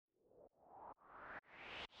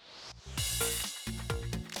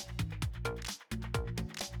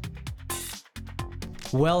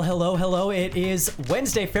Well, hello. It is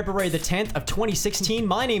Wednesday, February the 10th of 2016.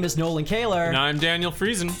 My name is Nolan Kaler. And I'm Daniel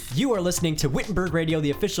Friesen. You are listening to Wittenberg Radio,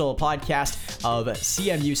 the official podcast of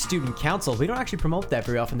CMU Student Council. We don't actually promote that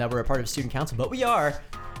very often, that we're a part of Student Council, but we are.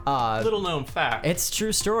 Little known fact. It's a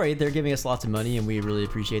true story. They're giving us lots of money, and we really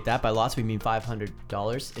appreciate that. By lots, we mean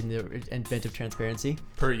 $500 in the event of transparency.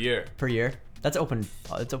 Per year. That's open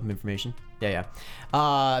information. Yeah.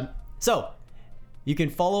 So, you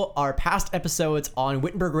can follow our past episodes on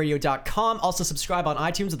WittenbergRadio.com. Also, subscribe on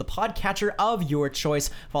iTunes or the podcatcher of your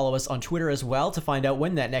choice. Follow us on Twitter as well to find out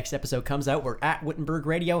when that next episode comes out. We're at Wittenberg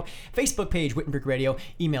Radio. Facebook page, Wittenberg Radio.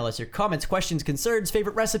 Email us your comments, questions, concerns,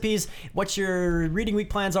 favorite recipes, what your reading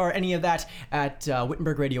week plans are, any of that at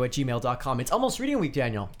WittenbergRadio@gmail.com. It's almost reading week,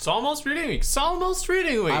 Daniel. It's almost reading week.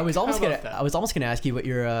 I was almost gonna ask you what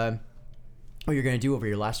you're going to do over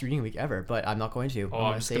your last reading week ever, but I'm not going to.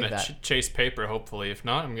 I'm just going to chase paper, hopefully. If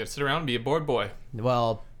not, I'm going to sit around and be a bored boy.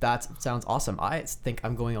 Well, that sounds awesome. I think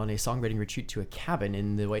I'm going on a songwriting retreat to a cabin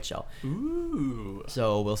in the Whiteshell. Ooh.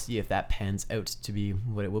 So we'll see if that pans out to be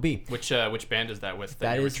what it will be. Which band is that with?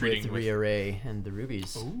 That is with Ray and the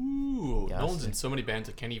Rubies. Ooh. Yes. Nolan's in so many bands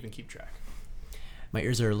I can't even keep track. My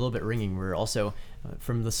ears are a little bit ringing. We're also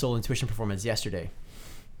from the Soul Intuition performance yesterday.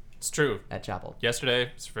 It's true. At Chapel.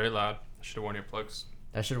 Yesterday, it's very loud. I should have worn earplugs.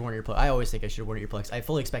 I always think I should have worn earplugs. I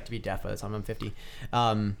fully expect to be deaf by the time I'm 50,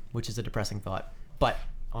 which is a depressing thought. But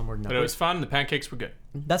onward and upward. But it was fun. The pancakes were good.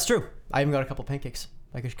 That's true. I even got a couple pancakes.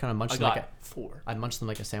 I could kind of munch them like 4. I munched them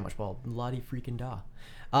like a sandwich ball. Lottie freaking da.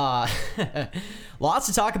 Lots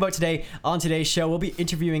to talk about today. On today's show, we'll be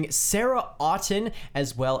interviewing Sarah Otten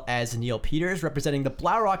as well as Neil Peters, representing the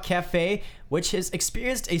Blaurock Cafe, which has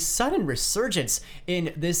experienced a sudden resurgence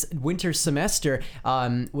in this winter semester.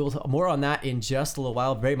 We'll more on that in just a little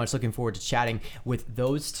while. Very much looking forward to chatting with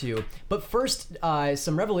those two. But first,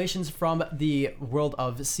 some revelations from the world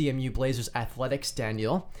of CMU Blazers athletics,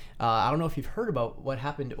 Daniel. I don't know if you've heard about what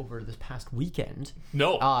happened over this past weekend.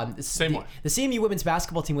 No, same one. The CMU women's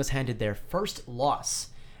basketball team was handed their first loss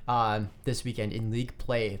this weekend in league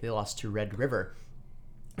play. They lost to Red River.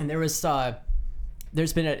 And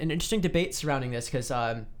there's been an interesting debate surrounding this because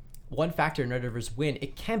one factor in Red River's win,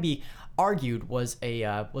 it can be argued, was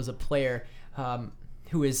a player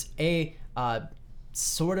who is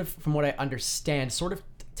sort of, from what I understand, sort of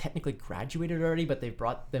technically graduated already, but they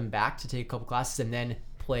brought them back to take a couple classes and then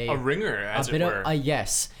play a ringer, as it were.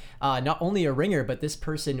 Yes. Not only a ringer, but this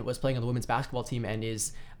person was playing on the women's basketball team and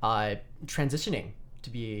is transitioning to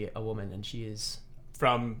be a woman, and she is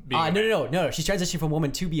from being a man. No. She's transitioning from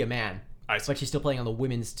woman to be a man. I see. But she's still playing on the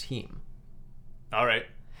women's team. All right.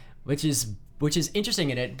 Which is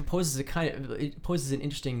interesting, and it poses an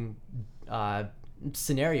interesting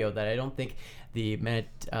scenario that I don't think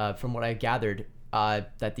from what I gathered,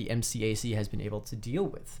 that the MCAC has been able to deal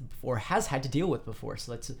with before, has had to deal with before.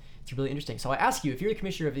 So it's really interesting. So I ask you, if you're the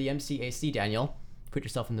commissioner of the MCAC, Daniel, put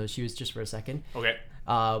yourself in those shoes just for a second. Okay.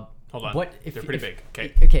 Hold on. They're pretty big.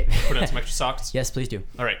 Okay. Okay. Put on some extra socks. Yes, please do.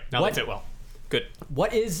 All right. Now they fit well. Good.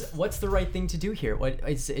 What's the right thing to do here? What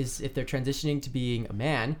is if they're transitioning to being a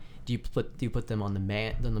man? Do you put them on the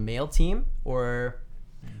male team, or?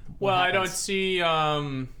 Well, I don't see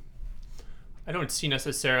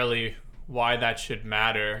necessarily why that should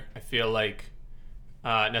matter. I feel like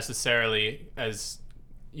necessarily, as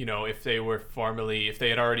you know, if they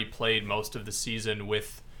had already played most of the season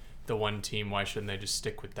with the one team, why shouldn't they just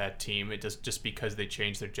stick with that team? It just because they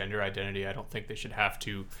changed their gender identity, I don't think they should have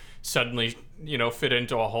to suddenly, fit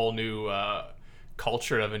into a whole new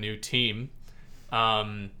culture of a new team.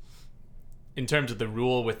 In terms of the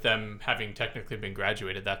rule with them having technically been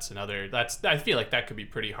graduated, I feel like that could be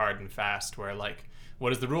pretty hard and fast, where like, what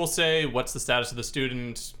does the rule say? What's the status of the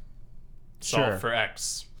student? Solve for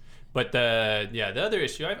X. But the other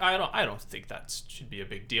issue, I don't think that should be a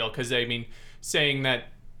big deal, because I mean, saying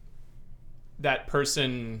that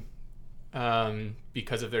person,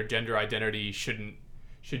 because of their gender identity,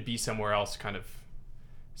 should be somewhere else, kind of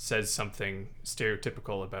says something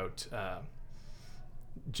stereotypical about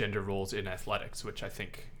gender roles in athletics, which I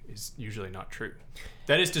think is usually not true.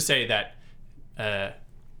 That is to say that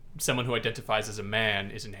someone who identifies as a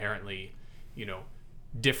man is inherently,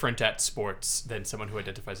 different at sports than someone who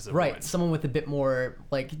identifies as a woman. Right, someone with a bit more,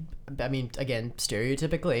 again,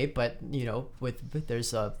 stereotypically, but, with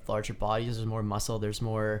there's larger bodies, there's more muscle, there's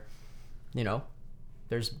more,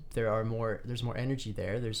 there's more energy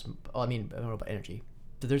there. I don't know about energy.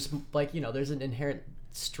 There's there's an inherent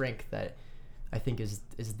strength that I think is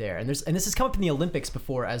there. And this has come up in the Olympics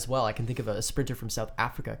before as well. I can think of a sprinter from South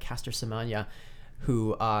Africa, Caster Semenya,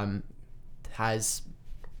 who has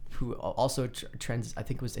who also I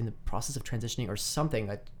think was in the process of transitioning or something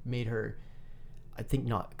that made her, I think,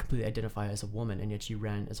 not completely identify as a woman, and yet she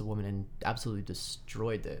ran as a woman and absolutely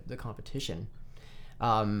destroyed the competition.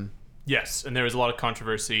 Yes, and there was a lot of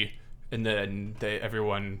controversy, and then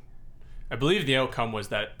everyone, I believe the outcome was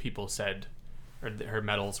that people said her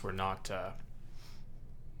medals were not,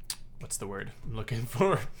 what's the word I'm looking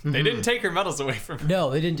for? They didn't take her medals away from her. No,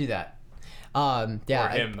 they didn't do that.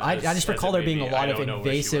 Yeah, Him, I just recall there being a lot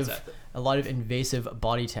of invasive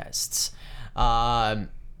body tests. Yeah,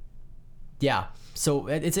 so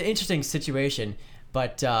it's an interesting situation,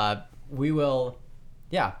 but we will.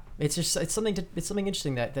 Yeah, it's something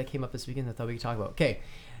interesting that came up this weekend that I thought we could talk about. Okay,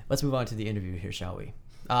 let's move on to the interview here, shall we?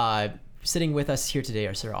 Sitting with us here today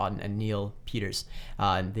are Sarah Otten and Neil Peters.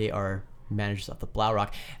 They are managers of the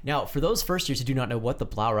Blaurock. Now, for those first years who do not know what the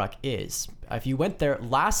Blaurock is, if you went there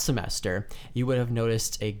last semester, you would have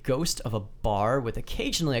noticed a ghost of a bar with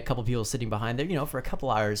occasionally a couple people sitting behind there, for a couple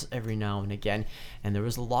hours every now and again. And there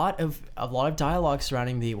was a lot of dialogue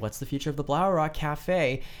surrounding what's the future of the Blaurock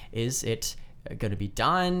Cafe? Is it going to be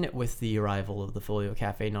done with the arrival of the Folio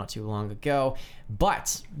Cafe not too long ago?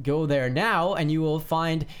 But go there now and you will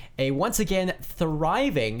find a once again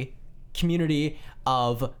thriving community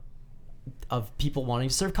of people wanting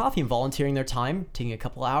to serve coffee and volunteering their time, taking a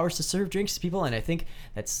couple hours to serve drinks to people. And I think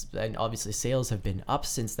and obviously sales have been up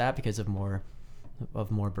since that because of more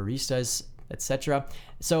baristas, etc.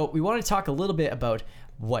 So we want to talk a little bit about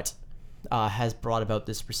what has brought about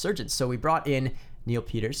this resurgence. So we brought in Neil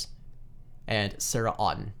Peters and Sarah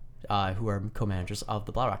Otten, who are co-managers of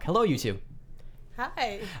the Blaurock. Hello, you two.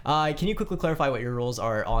 Hi. Can you quickly clarify what your roles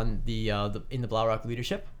are on in the Blaurock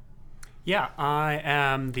leadership? Yeah, I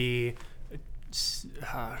am the,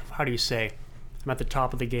 how do you say? I'm at the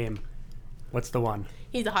top of the game. What's the one?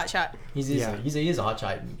 He's a hotshot. He is a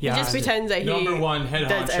hotshot. Yeah. He just pretends that Number one head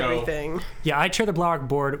does honcho. everything. Yeah, I chair the Blaurock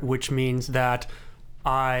board, which means that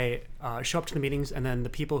I show up to the meetings, and then the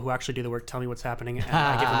people who actually do the work tell me what's happening, and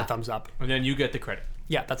I give them a thumbs up. And then you get the credit.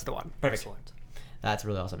 Yeah, that's the one. Perfect. Excellent. That's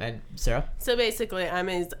really awesome. And Sarah? So basically, I'm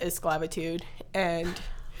his esclavitude, and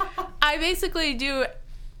I basically do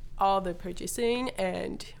all the purchasing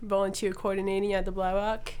and volunteer coordinating at the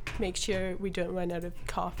Blaurock. Make sure we don't run out of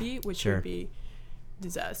coffee, which would be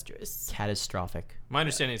disastrous. Catastrophic. My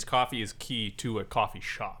understanding is coffee is key to a coffee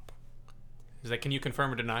shop. Can you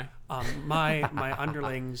confirm or deny? My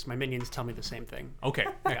underlings, my minions tell me the same thing. Okay,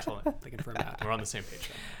 excellent. They confirm that. We're on the same page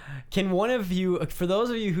then. Can one of you, for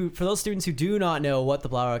those students who do not know what the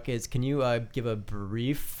Blaurock is, can you give a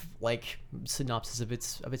brief synopsis of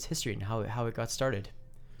its history and how it got started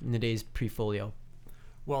in the days pre-Folio?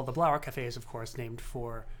 Well, the Blaurock Cafe is, of course, named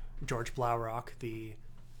for George Blaurock, the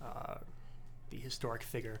historic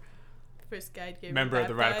figure. First guy to get Member of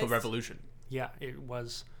the Radical baptized. Revolution. Yeah, it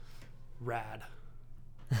was rad.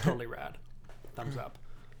 Totally rad. Thumbs up.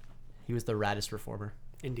 He was the raddest reformer.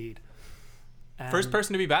 Indeed. And First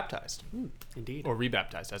person to be baptized. Indeed. Or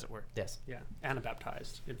rebaptized, as it were. Yes. Yeah,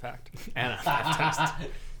 Anabaptized, in fact. Anabaptized.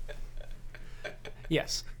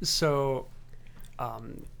 Yes. So,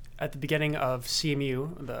 at the beginning of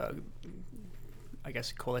CMU, the, I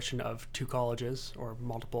guess, coalition of two colleges or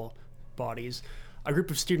multiple bodies, a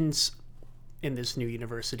group of students in this new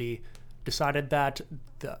university decided that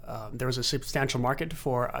there was a substantial market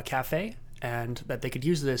for a cafe, and that they could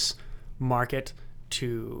use this market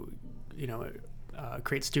to,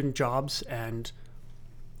 create student jobs and.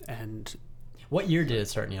 What year did it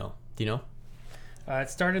start, Neil? Do you know?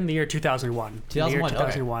 It started in the year 2001. 2001. The year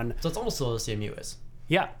 2001. Okay. So it's almost as old as CMU is.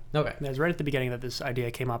 Yeah. Okay. It was right at the beginning that this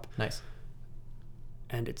idea came up. Nice.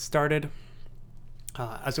 And it started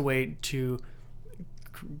as a way to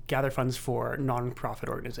gather funds for non-profit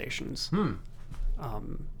organizations. It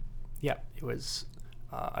was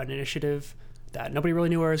an initiative that nobody really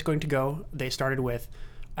knew where it was going to go. They started with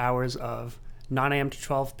hours of 9 a.m. to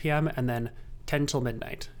 12 p.m. and then 10 till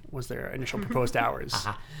midnight was their initial proposed hours.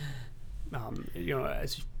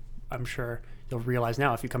 As I'm sure you'll realize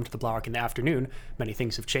now, if you come to the Blaurock in the afternoon, many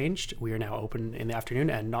things have changed. We are now open in the afternoon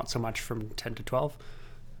and not so much from 10 to 12.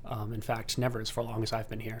 In fact, never as for long as I've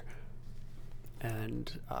been here.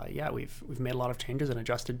 And we've made a lot of changes and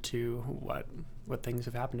adjusted to what things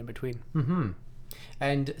have happened in between. Mm-hmm.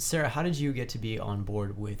 And Sarah, how did you get to be on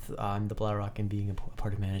board with the Blaurock and being a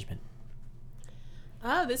part of management?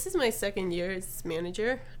 This is my second year as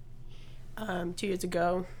manager. 2 years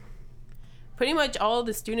ago, pretty much all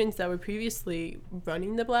the students that were previously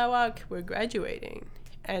running the Blaurock were graduating.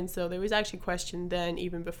 And so there was actually a question then,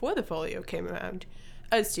 even before the Folio came around,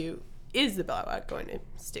 as to, is the Blaurock going to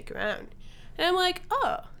stick around? And I'm like,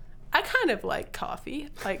 I kind kind of like coffee,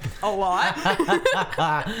 like a lot.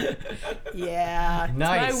 Yeah,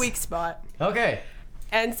 Nice. it's my weak spot. Okay.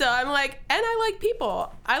 And so I'm like, and I like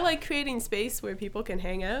people. I like creating space where people can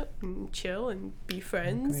hang out and chill and be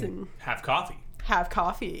friends Great. and Have coffee, have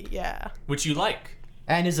coffee. Yeah. which you like,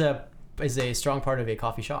 And is a strong part of a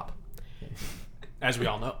coffee shop, as we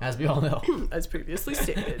all know. as we all know. As previously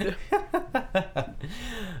stated.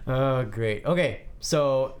 Oh, great. Okay,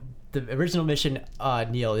 so the original mission,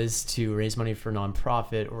 Neil, is to raise money for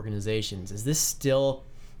nonprofit organizations. Is this still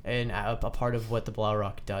a part of what the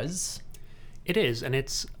Blaurock does? It is, and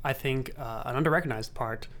it's, I think, an under-recognized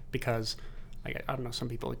part because, I don't know, some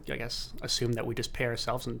people, I guess, assume that we just pay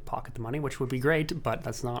ourselves and pocket the money, which would be great, but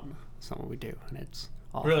that's not what we do, and it's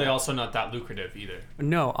awful. Really, also not that lucrative either.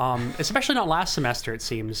 No, especially not last semester, it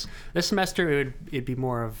seems. This semester, it'd be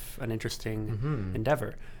more of an interesting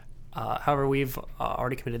endeavor. However, we've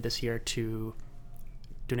already committed this year to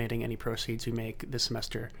donating any proceeds we make this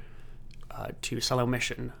semester to Solo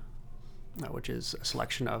Mission, which is a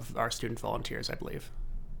selection of our student volunteers, I believe.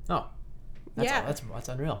 Oh, Yeah. that's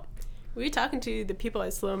unreal. We were talking to the people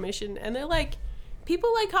at Slow Mission, and they're like,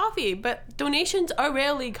 people like coffee, but donations are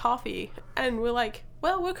rarely coffee. And we're like,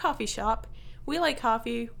 well, we're a coffee shop. We like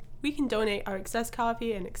coffee. We can donate our excess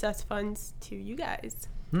coffee and excess funds to you guys.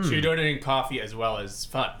 So you're donating coffee as well as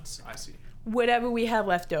funds. I see. Whatever we have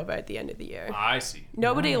left over at the end of the year. I see.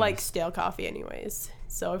 Nobody Nice. likes stale coffee anyways.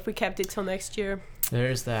 So if we kept it till next year,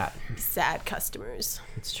 There's that. sad customers.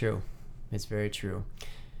 It's true. It's very true.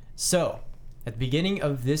 So, at the beginning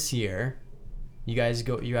of this year, you guys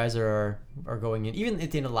are going in. Even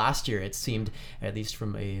at the end of last year, it seemed, at least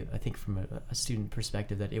from a student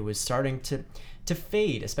perspective, that it was starting to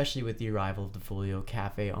fade, especially with the arrival of the Blaurock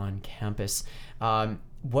Cafe on campus.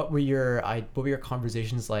 What were your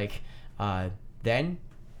conversations like then?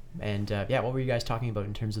 And what were you guys talking about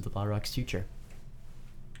in terms of the Blaurock's future?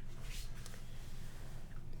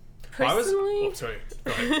 Personally, Sorry.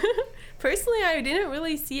 Go ahead. personally, I didn't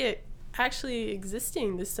really see it actually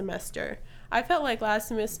existing this semester. I felt like last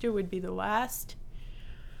semester would be the last.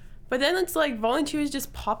 But then it's like volunteers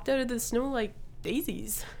just popped out of the snow like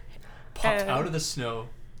daisies. Popped out of the snow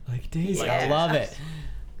Like Daisy, Yeah. I love it.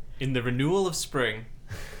 in the renewal of spring.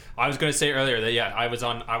 I was going to say earlier that I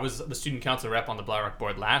was the student council rep on the Blaurock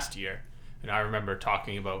board last year, and I remember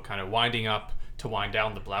talking about kind of winding up to wind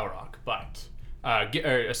down the Blaurock, but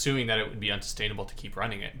assuming that it would be unsustainable to keep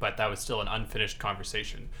running it, but that was still an unfinished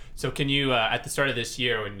conversation. So can you, at the start of this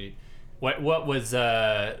year, what was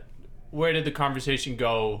where did the conversation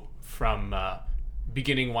go from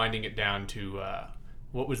beginning winding it down to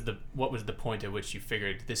what was the point at which you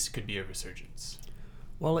figured this could be a resurgence?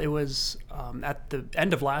 Well, it was at the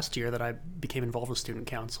end of last year that I became involved with student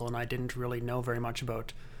council, and I didn't really know very much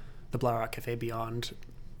about the Blaurock Cafe beyond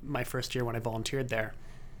my first year when I volunteered there.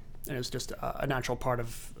 And it was just a natural part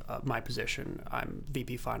of my position. I'm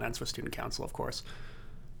VP Finance with student council, of course.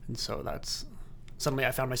 And so suddenly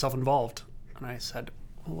I found myself involved. And I said,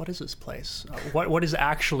 well, what is this place? What is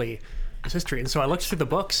actually this history? And so I looked through the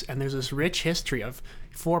books, and there's this rich history of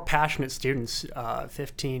 4 passionate students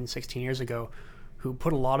 15, 16 years ago who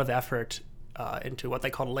put a lot of effort into what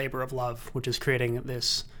they called a labor of love, which is creating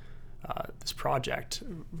this project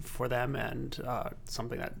for them and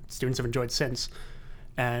something that students have enjoyed since.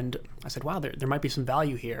 And I said, wow, there might be some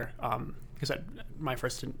value here. Because my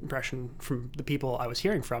first impression from the people I was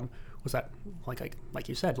hearing from was that, like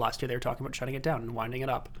you said, last year they were talking about shutting it down and winding it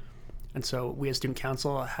up. And so we as student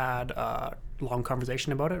council had a long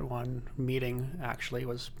conversation about it. One meeting actually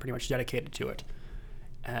was pretty much dedicated to it.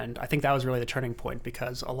 And I think that was really the turning point,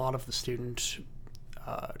 because a lot of the student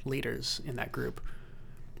leaders in that group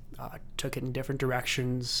took it in different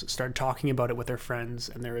directions, started talking about it with their friends,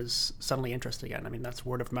 and there is suddenly interest again. I mean, that's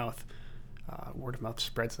word of mouth. Word of mouth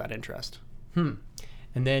spreads that interest. And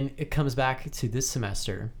then it comes back to this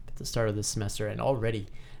semester, at the start of this semester, and already,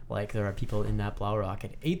 like, there are people in that Blaurock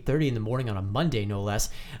at 8:30 in the morning on a Monday, no less.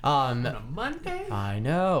 On a Monday? I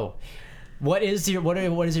know. What is your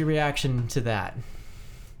reaction to that?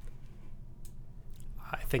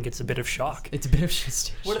 I think it's a bit of shock. It's a bit of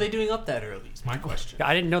just. What are they doing up that early is my question. Yeah,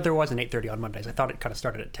 I didn't know there was an 8:30 on Mondays. I thought it kind of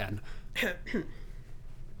started at 10.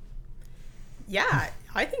 Yeah,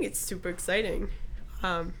 I think it's super exciting.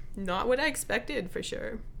 Not what I expected for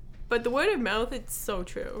sure. But the word of mouth, it's so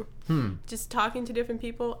true. Just talking to different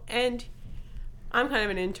people, and I'm kind of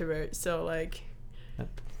an introvert, so like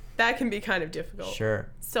that can be kind of difficult. Sure.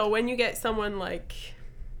 So when you get someone like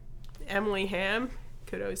Emily Ham,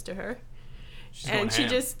 kudos to her. She's going And she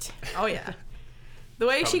ham. just, oh yeah. The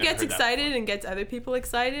way Probably she never gets heard that excited before. and gets other people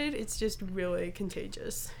excited, it's just really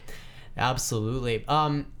contagious. Absolutely.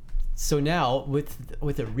 So now,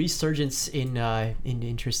 with a resurgence in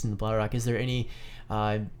interest in the Blaurock, is there any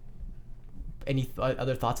other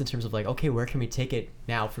thoughts in terms of like, okay, where can we take it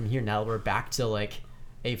now from here? Now we're back to like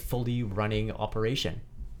a fully running operation.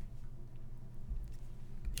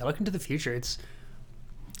 Yeah, look into the future.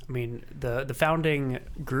 The founding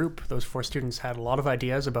group, those 4 students, had a lot of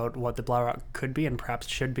ideas about what the Blaurock could be and perhaps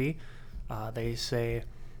should be. They say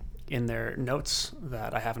in their notes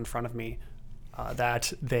that I have in front of me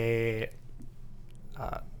that they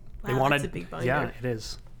wanted. That's a big binder. Yeah, it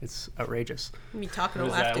is. It's outrageous. We'll be talking What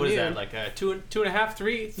all is that? afternoon. What is that? Like a 2.5,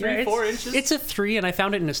 3, 4 inches? It's a 3, and I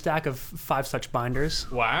found it in a stack of 5 such binders.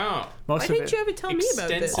 Wow. Most Why of didn't it. you ever tell me about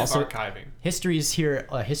this? Extensive Also- archiving. History is here.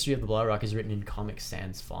 History of the Blaurock is written in Comic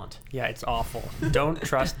Sans font. Yeah, it's awful. Don't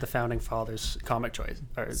trust the founding fathers' comic choice.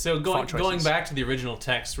 Or So font going choices. back to the original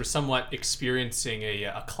text, we're somewhat experiencing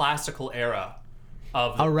a classical era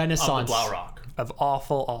of A renaissance. of the Blaurock. Of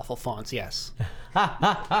awful fonts. Yes.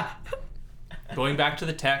 Going back to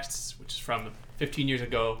the texts, which is from 15 years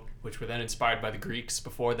ago, which were then inspired by the Greeks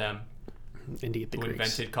before them, Indeed, the who Greeks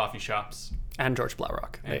invented coffee shops, and George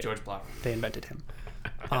Blaurock. and George Blaurock. They invented him.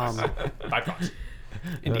 By proxy.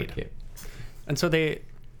 Indeed. Okay. And so they,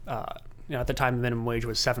 at the time, the minimum wage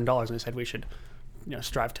was $7, and they said we should,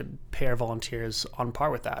 strive to pay our volunteers on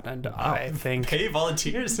par with that. And I think, Pay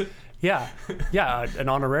volunteers? yeah, an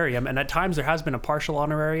honorarium. And at times there has been a partial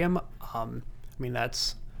honorarium.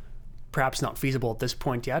 That's perhaps not feasible at this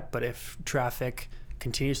point yet, but if traffic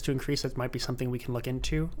continues to increase, that might be something we can look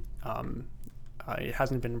into. It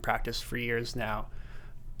hasn't been in practice for years now,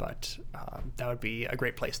 but that would be a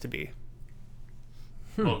great place to be.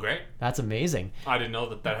 Well, great. That's amazing. I didn't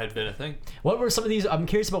know that had been a thing. What were some of these? I'm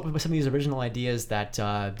curious about some of these original ideas that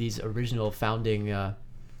these original founding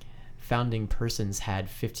persons had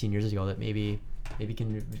 15 years ago that maybe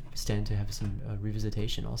can stand to have some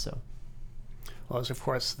revisitation also. Well, as of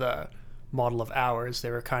course the model of hours. They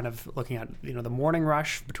were kind of looking at the morning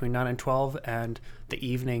rush between 9 and 12, and the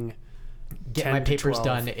evening. Get 10 my to papers 12.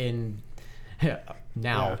 done in now.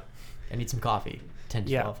 Yeah. I need some coffee. 10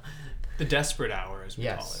 to Yeah. 12. The desperate hour, as we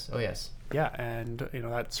call Yes. it. Oh yes. Yeah, and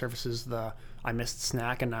that services the I missed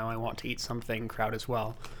snack and now I want to eat something crowd as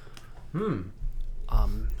well.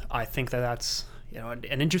 I think that's an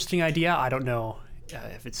interesting idea. I don't know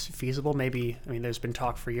if it's feasible. Maybe there's been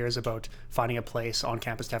talk for years about finding a place on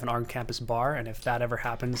campus to have an on-campus bar, and if that ever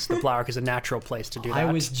happens, the Blaurock is a natural place to do that. I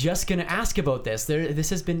was just gonna ask about this. This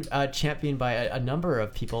has been championed by a number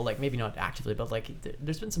of people, like maybe not actively, but like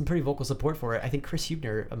there's been some pretty vocal support for it. I think Chris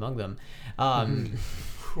Huebner among them.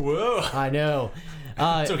 Whoa. I know.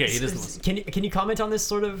 It's okay, he doesn't listen. Can you comment on this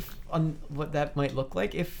sort of on what that might look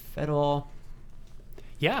like, if at all?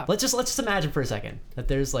 Yeah. Let's just imagine for a second that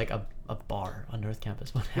there's like a bar on North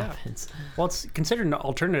Campus. What Yeah. happens? Well, it's considered an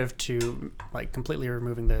alternative to like completely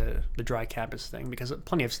removing the dry campus thing, because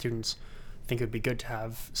plenty of students think it would be good to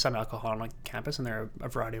have some alcohol on campus, and there are a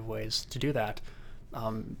variety of ways to do that.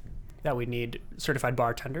 That we need certified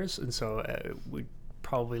bartenders, and so we'd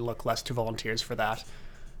probably look less to volunteers for that.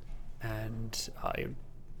 And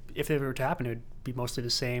if it were to happen, it would be mostly the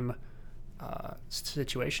same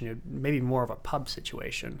situation. It would maybe more of a pub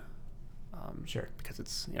situation. Sure. Because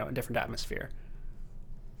it's a different atmosphere.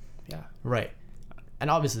 Yeah. Right. And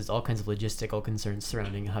obviously there's all kinds of logistical concerns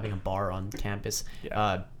surrounding having a bar on campus.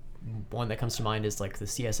 Yeah. One that comes to mind is like the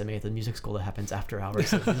CSMA at the music school that happens after hours.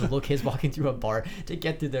 So there's little kids walking through a bar to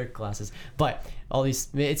get through their classes. But all these,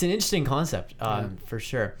 it's an interesting concept, for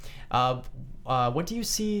sure. What do you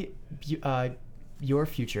see your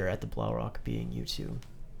future at the Blaurock being, you two?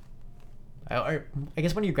 Or I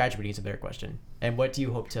guess when you're graduating is a better question. And what do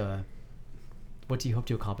you hope to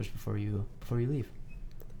accomplish before you leave?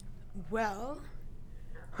 Well,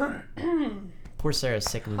 Poor Sarah's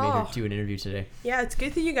sick and we made her do an interview today. yeah, it's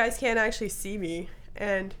good that you guys can't actually see me,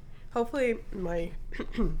 and hopefully my.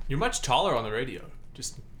 You're much taller on the radio.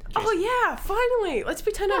 Just in case. Oh yeah! Finally, let's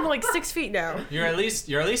pretend I'm like 6 feet now. You're at least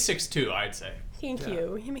 6'2", I'd say. Thank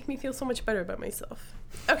you. You make me feel so much better about myself.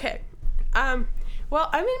 Okay. Well,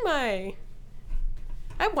 I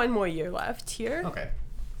have one more year left here. Okay.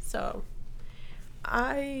 So,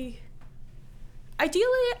 ideally,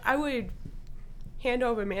 I would hand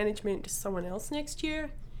over management to someone else next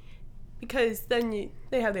year, because then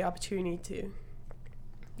they have the opportunity to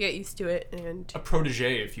get used to it, and A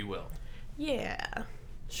protege, if you will. yeah.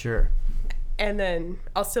 Sure. And then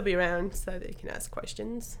I'll still be around so that they can ask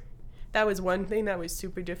questions. That was one thing that was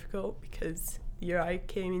super difficult, because the year I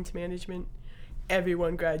came into management,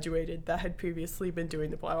 everyone graduated that had previously been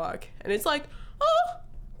doing the Blaurock. And it's like, oh,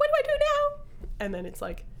 what do I do now? And then it's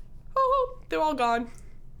like, oh, they're all gone.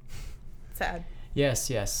 Sad.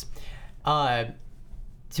 Yes.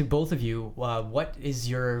 To both of you, what is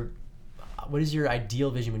your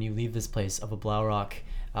ideal vision when you leave this place of a Blaurock?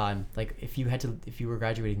 Like if you were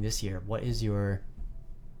graduating this year, what would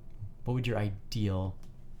your ideal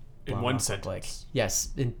in Blaurock one look sentence? like? Yes,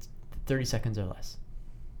 in 30 seconds or less.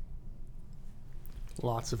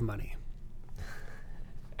 Lots of money.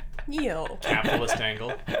 Neil. Capitalist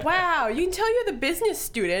angle. Wow, you can tell you're the business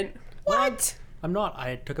student. What? I'm not.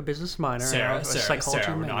 I took a business minor. and Sarah, a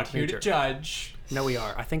psychology we're not here to major. judge. No, we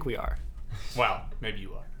are. I think we are. Well, maybe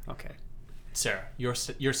you are. Okay. Sarah, your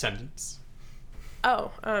sentence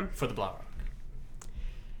Oh, for the Blaurock.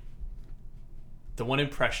 The one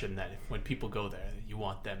impression that when people go there, that you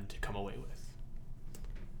want them to come away with.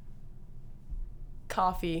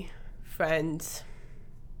 coffee, friends,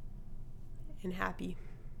 and happy.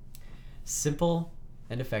 Simple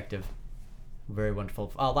and effective. Very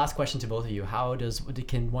wonderful. Last question to both of you.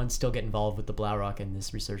 Can one still get involved with the Blaurock and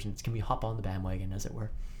this resurgence? Can we hop on the bandwagon, as it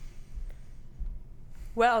were?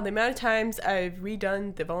 Well, the amount of times I've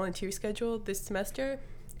redone the volunteer schedule this semester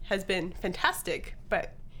has been fantastic,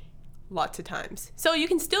 but lots of times. So you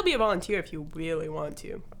can still be a volunteer if you really want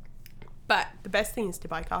to. But the best thing is to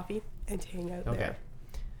buy coffee and to hang out there.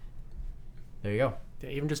 There you go. Yeah,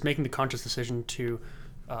 even just making the conscious decision to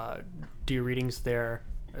do your readings there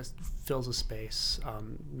fills a space,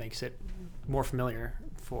 makes it more familiar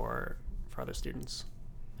for other students.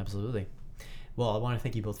 Absolutely. Well, I want to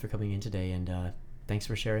thank you both for coming in today, and thanks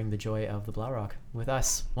for sharing the joy of the Blaurock with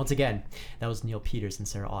us. Once again, that was Neil Peters and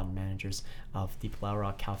Sarah Otten, managers of the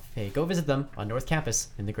Blaurock Cafe. Go visit them on North Campus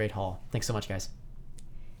in the Great Hall. Thanks so much, guys.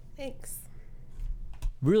 Thanks.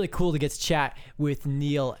 Really cool to get to chat with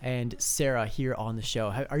Neil and Sarah here on the show.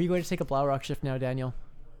 Are you going to take a Blaurock shift now, Daniel?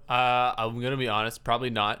 I'm gonna be honest, probably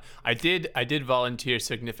not. I did volunteer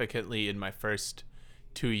significantly in my first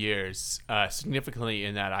 2 years. Significantly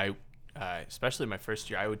in that I, especially my first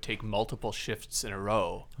year, I would take multiple shifts in a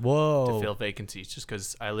row to fill vacancies, just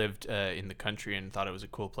because I lived in the country and thought it was a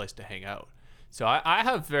cool place to hang out. So I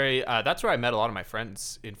have that's where I met a lot of my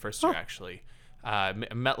friends in first year, actually. I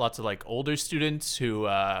met lots of like older students who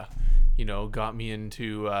got me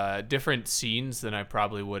into different scenes than I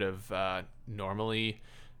probably would have normally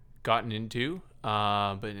gotten into,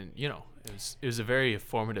 but it was a very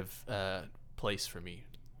formative place for me.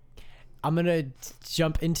 I'm gonna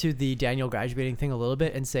jump into the Daniel graduating thing a little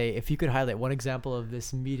bit and say, if you could highlight one example of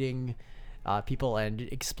this meeting people and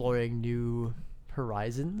exploring new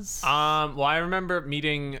horizons. Well, I remember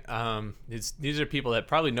meeting these are people that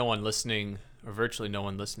probably no one listening, or virtually no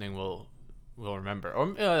one listening, will remember.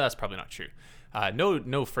 Or that's probably not true.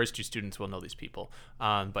 No first year students will know these people.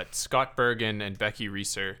 But Scott Bergen and Becky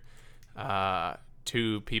Reeser,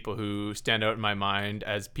 two people who stand out in my mind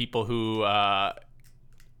as people who were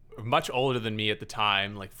much older than me at the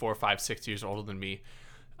time, like 4, 5, 6 years older than me,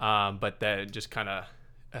 but that just kind of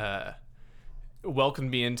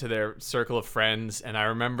welcomed me into their circle of friends. And I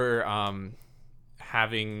remember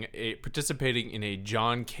participating in a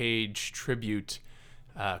John Cage tribute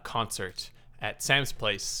concert at Sam's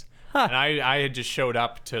Place. And I had just showed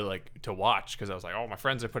up to watch, because I was like, oh, my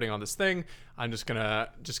friends are putting on this thing, I'm just gonna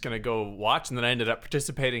go watch. And then I ended up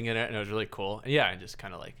participating in it, and it was really cool. And yeah, it just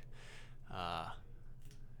kind of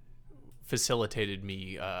facilitated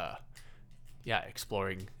me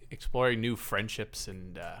exploring new friendships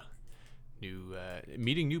and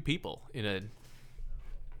meeting new people in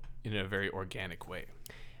a very organic way.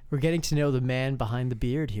 We're getting to know the man behind the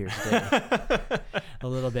beard here today. A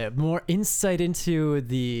little bit more insight into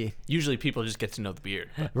the. Usually people just get to know the beard.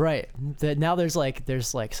 Right. Now there's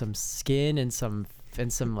some skin and some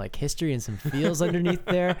like history and some feels underneath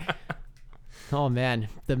there. Oh man,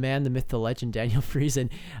 the myth, the legend, Daniel Friesen,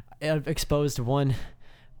 exposed one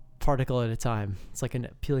particle at a time. It's like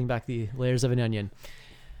peeling back the layers of an onion.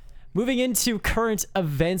 Moving into current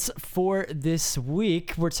events for this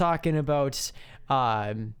week, we're talking about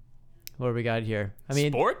what do we got here? I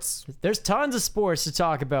mean, sports? There's tons of sports to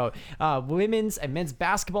talk about. Women's and men's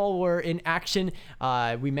basketball were in action.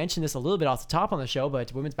 We mentioned this a little bit off the top on the show,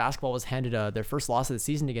 but women's basketball was handed their first loss of the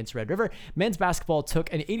season against Red River. Men's basketball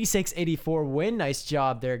took an 86-84 win. Nice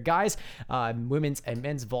job there, guys. Women's and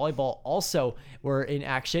men's volleyball also were in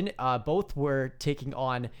action. Both were taking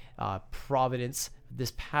on Providence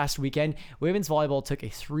this past weekend. Women's volleyball took a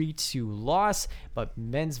 3-2 loss, but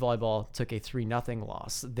men's volleyball took a 3-0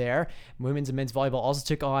 loss there. Women's and men's volleyball also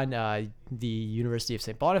took on the University of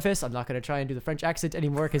St. Boniface. I'm not going to try and do the French accent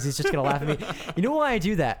anymore because he's just going to laugh at me. You know why I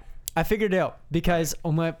do that? I figured it out because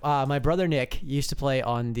my brother Nick used to play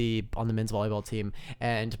on the men's volleyball team,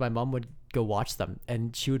 and my mom would go watch them,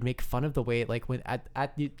 and she would make fun of the way like when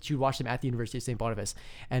she would watch them at the University of St. Boniface,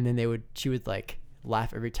 and then she would like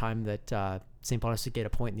laugh every time that St. Boniface would get a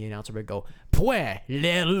point, and the announcer would go "Point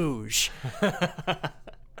les rouges,"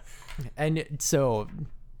 and so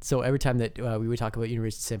every time that we would talk about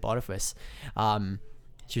University of St. Boniface,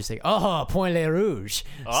 she was saying, "Oh, Point les Rouges."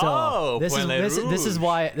 Oh, so Point les Rouges. this is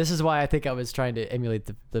why I think I was trying to emulate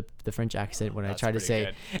the French accent when I tried to say.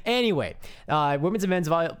 Good. Anyway, women's and men's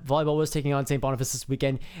volleyball was taking on St. Boniface this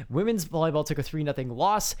weekend. Women's volleyball took a 3-0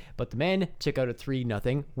 loss, but the men took out a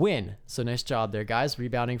 3-0 win. So nice job there, guys,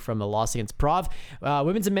 rebounding from a loss against Prov.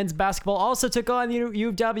 Women's and men's basketball also took on U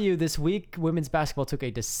of W this week. Women's basketball took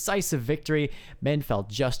a decisive victory. Men fell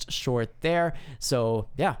just short there. So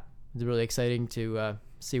yeah, it's really exciting to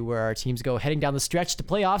see where our teams go heading down the stretch to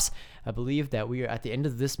playoffs. I believe that we are at the end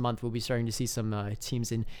of this month. We'll be starting to see some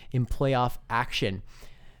teams in playoff action.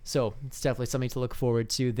 So it's definitely something to look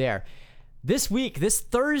forward to there. This week, this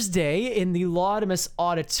Thursday, in the Laudamus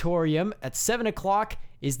Auditorium at 7 o'clock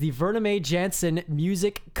is the Verna May Jansen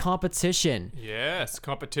Music Competition. Yes,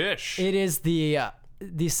 competition. It is the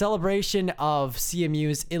celebration of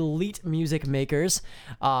CMU's elite music makers.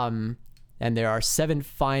 And there are 7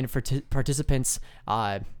 fine participants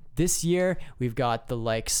this year. We've got the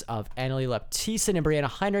likes of Annalie Leptison and Brianna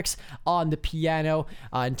Heinrichs on the piano.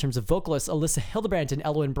 In terms of vocalists, Alyssa Hildebrandt and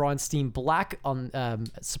Elwyn Braunstein Black on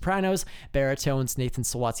sopranos, baritones Nathan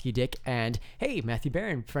Sawatsky-Dick, and hey, Matthew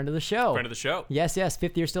Barron, friend of the show. Friend of the show. Yes,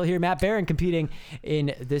 5th year still here. Matt Barron competing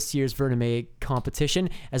in this year's Verna May competition.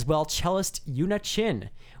 As well, cellist Yuna Chin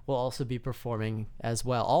will also be performing as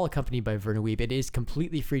well, all accompanied by Verna Weeb. It is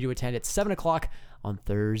completely free to attend at 7 o'clock on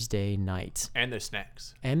Thursday night. And there's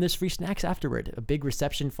snacks. And there's free snacks afterward. A big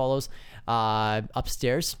reception follows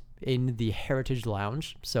upstairs in the Heritage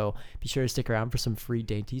Lounge. So be sure to stick around for some free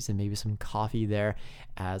dainties and maybe some coffee there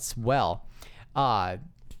as well.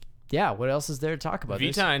 Yeah, what else is there to talk about?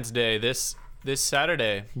 Valentine's Day this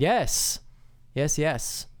Saturday. Yes.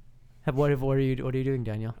 What are you doing,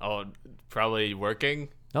 Daniel? Oh, probably working.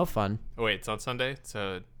 No fun. Oh wait, it's on Sunday.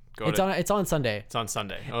 So It's on Sunday. It's on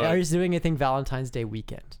Sunday. Oh, Are you doing anything Valentine's Day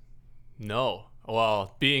weekend? No.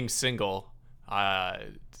 Well, being single, I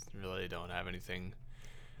really don't have anything.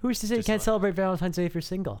 Who's to say you can't celebrate Valentine's Day if you're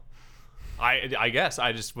single? I guess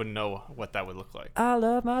I just wouldn't know what that would look like. I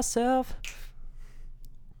love myself.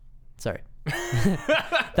 Sorry.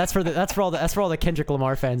 that's for all the Kendrick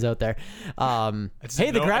Lamar fans out there. I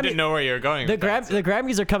didn't know where you were going. The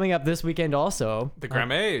Grammys are coming up this weekend also. The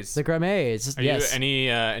Grammys. Are yes.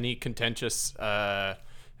 You any contentious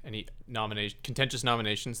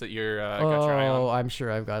nominations that you're got your eye on? Oh, I'm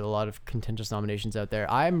sure I've got a lot of contentious nominations out there.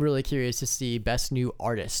 I'm really curious to see Best New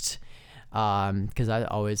Artist, because I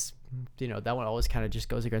always, that one always kind of just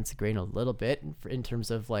goes against the grain a little bit in terms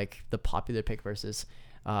of like the popular pick versus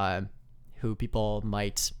who people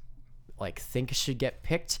might like think should get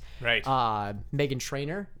picked. Right. Meghan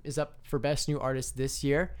Trainor is up for Best New Artist this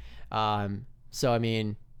year. So I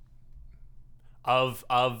mean, of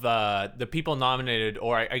the people nominated,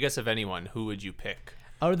 or I guess of anyone, who would you pick?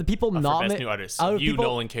 Out of the people for Best New Artist,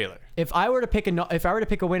 Nolan Kaler. If I were to pick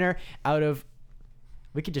a winner out of,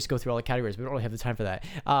 we could just go through all the categories. We don't really have the time for that.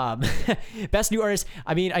 Best New Artist.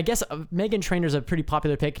 I mean, I guess Meghan Trainor's a pretty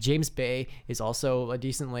popular pick. James Bay is also a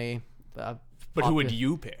decently. But who would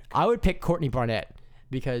you pick? I would pick Courtney Barnett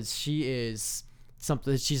because she is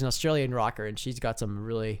something. She's an Australian rocker and she's got some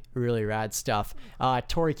really, really rad stuff.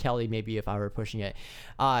 Tori Kelly, maybe if I were pushing it.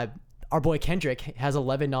 Our boy Kendrick has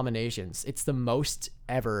 11 nominations. It's the most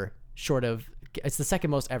ever. It's the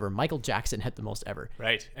second most ever. Michael Jackson had the most ever.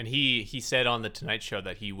 Right, and he said on the Tonight Show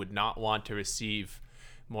that he would not want to receive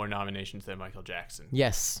more nominations than Michael Jackson.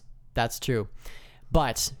 Yes, that's true.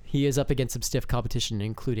 But he is up against some stiff competition,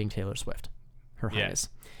 including Taylor Swift, Her Highness.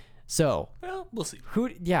 So, well, we'll see.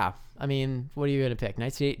 I mean, what are you going to pick?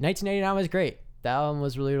 1989 was great. That one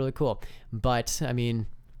was really, really cool. But, I mean,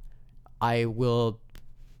 I will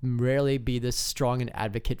rarely be this strong an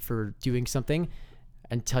advocate for doing something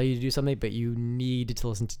and tell you to do something, but you need to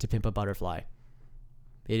listen to Pimp a Butterfly.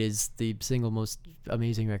 It is the single most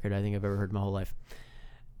amazing record I think I've ever heard in my whole life.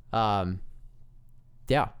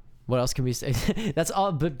 Yeah. What else can we say? That's all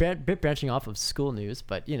a bit branching off of school news,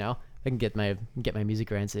 but I can get my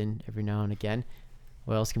music rants in every now and again.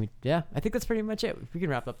 What else can we? Yeah, I think that's pretty much it. We can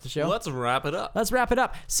wrap up the show. Let's wrap it up. Let's wrap it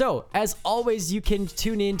up. So, as always, you can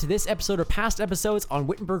tune in to this episode or past episodes on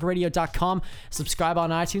WittenbergRadio.com. Subscribe on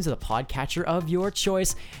iTunes to the podcatcher of your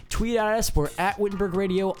choice. Tweet at us. We're at Wittenberg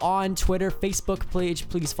Radio on Twitter, Facebook page.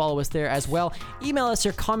 Please follow us there as well. Email us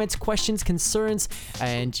your comments, questions, concerns,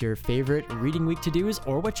 and your favorite reading week to-dos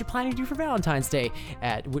or what you're planning to do for Valentine's Day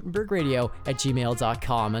at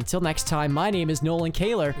WittenbergRadio@gmail.com. Until next time, my name is Nolan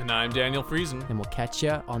Kaler. And I'm Daniel Friesen. And we'll catch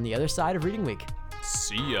you on the other side of Reading Week.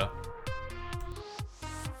 See ya.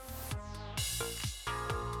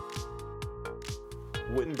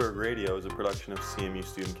 Wittenberg Radio is a production of CMU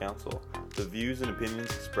Student Council. The views and opinions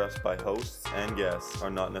expressed by hosts and guests are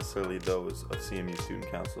not necessarily those of CMU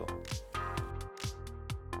Student Council.